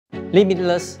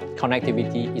Limitless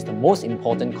connectivity is the most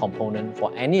important component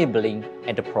for enabling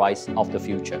enterprise of the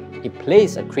future. It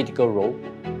plays a critical role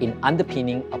in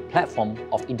underpinning a platform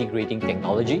of integrating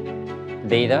technology,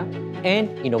 data, and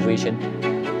innovation.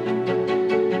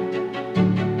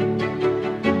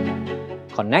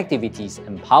 Connectivity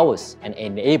empowers and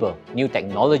enables new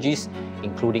technologies,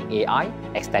 including AI,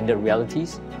 extended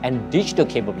realities, and digital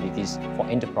capabilities for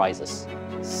enterprises.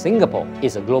 Singapore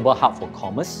is a global hub for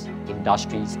commerce,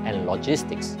 industries, and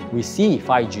logistics. We see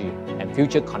 5G and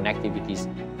future connectivities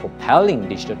propelling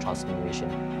digital transformation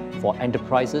for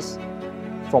enterprises,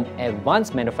 from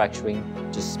advanced manufacturing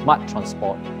to smart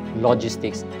transport,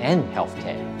 logistics, and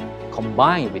healthcare.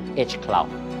 Combined with edge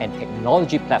cloud and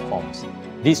technology platforms,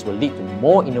 this will lead to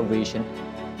more innovation.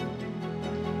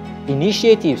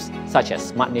 Initiatives such as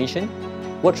Smart Nation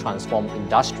will transform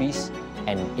industries,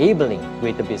 enabling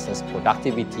greater business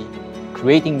productivity,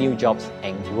 creating new jobs,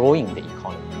 and growing the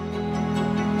economy.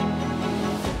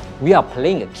 We are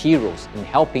playing a key role in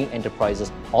helping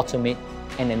enterprises automate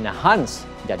and enhance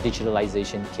their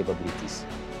digitalization capabilities.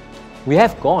 We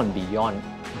have gone beyond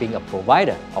being a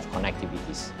provider of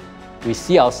connectivities. We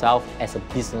see ourselves as a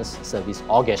business service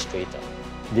orchestrator,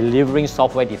 delivering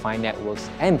software-defined networks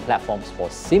and platforms for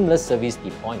seamless service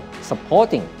deployment,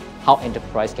 supporting how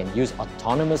enterprise can use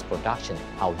autonomous production,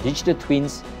 how digital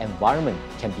twins environment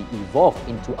can be evolved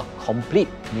into a complete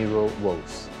mirror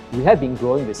worlds. We have been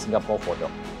growing with Singapore for the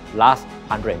last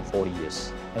 140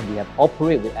 years, and we have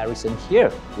operated with Ericsson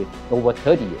here with over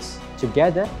 30 years.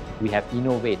 Together, we have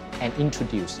innovated and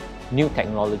introduced new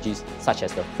technologies such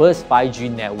as the first 5G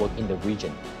network in the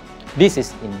region. This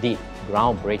is indeed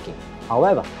groundbreaking.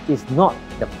 However, it's not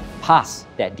the past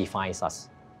that defines us,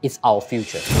 it's our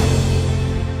future.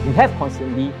 We have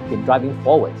constantly been driving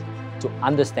forward to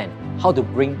understand how to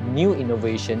bring new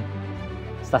innovation.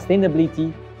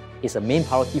 Sustainability is a main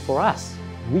priority for us.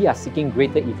 We are seeking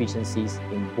greater efficiencies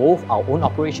in both our own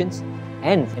operations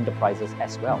and enterprises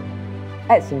as well.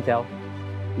 At Singtel,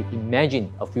 we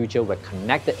imagine a future where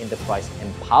connected enterprise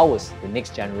empowers the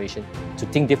next generation to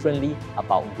think differently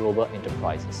about global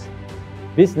enterprises.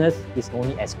 Business is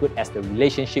only as good as the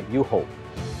relationship you hold.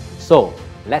 So,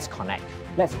 let's connect,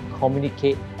 let's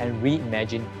communicate and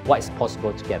reimagine what is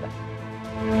possible together.